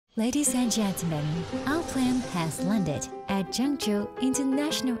Ladies and gentlemen, our plane has landed at Zhengzhou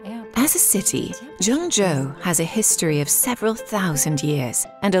International Airport. As a city, Zhengzhou has a history of several thousand years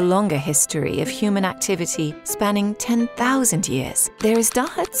and a longer history of human activity spanning 10,000 years. There is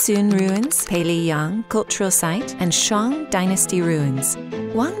Dahotsun ruins, Peili Yang cultural site, and Shang dynasty ruins.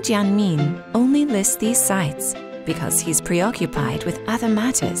 Wang Jianmin only lists these sites because he's preoccupied with other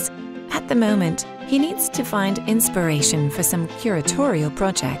matters. At the moment, he needs to find inspiration for some curatorial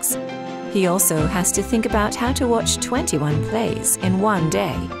projects. He also has to think about how to watch 21 plays in one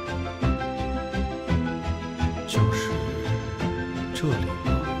day. 就是这里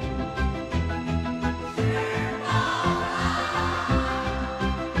吗？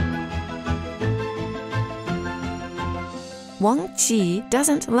 Wang Qi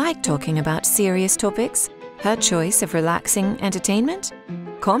doesn't like talking about serious topics. Her choice of relaxing entertainment?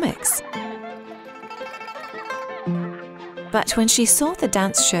 Comics. But when she saw the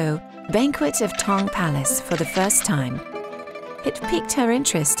dance show, Banquet of Tong Palace, for the first time, it piqued her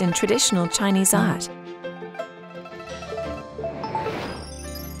interest in traditional Chinese art.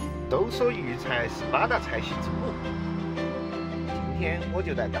 都说育才是8大菜系之母，今天我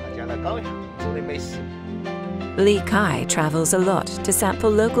就带大家来搞一下杭州的美食。 Li Kai travels a lot to sample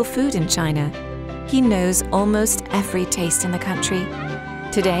local food in China. He knows almost every taste in the country.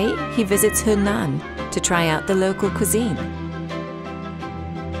 Today, he visits Henan to try out the local cuisine.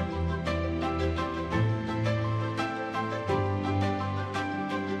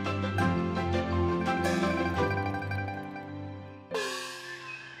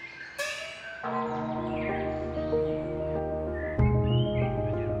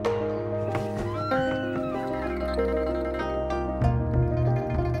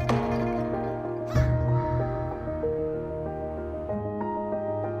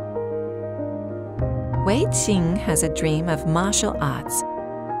 Wei Qing has a dream of martial arts.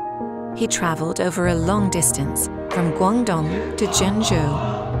 He traveled over a long distance from Guangdong to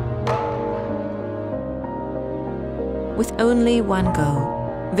Zhengzhou with only one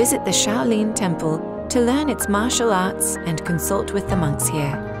goal: visit the Shaolin Temple to learn its martial arts and consult with the monks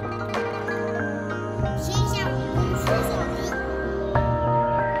here.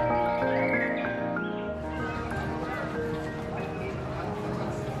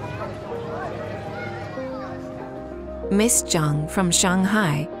 Miss Zhang from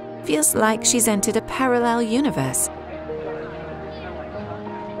Shanghai feels like she's entered a parallel universe.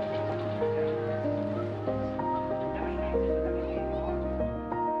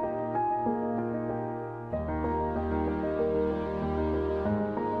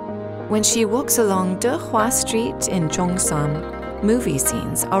 When she walks along Dehua Street in Zhongshan, movie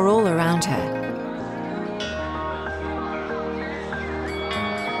scenes are all around her.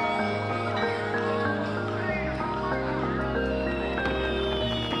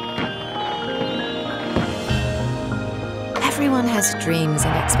 Everyone has dreams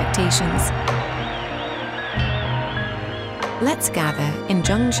and expectations. Let's gather in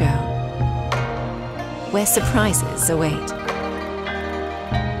Zhengzhou, where surprises await.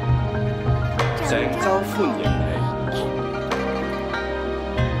 在招富年内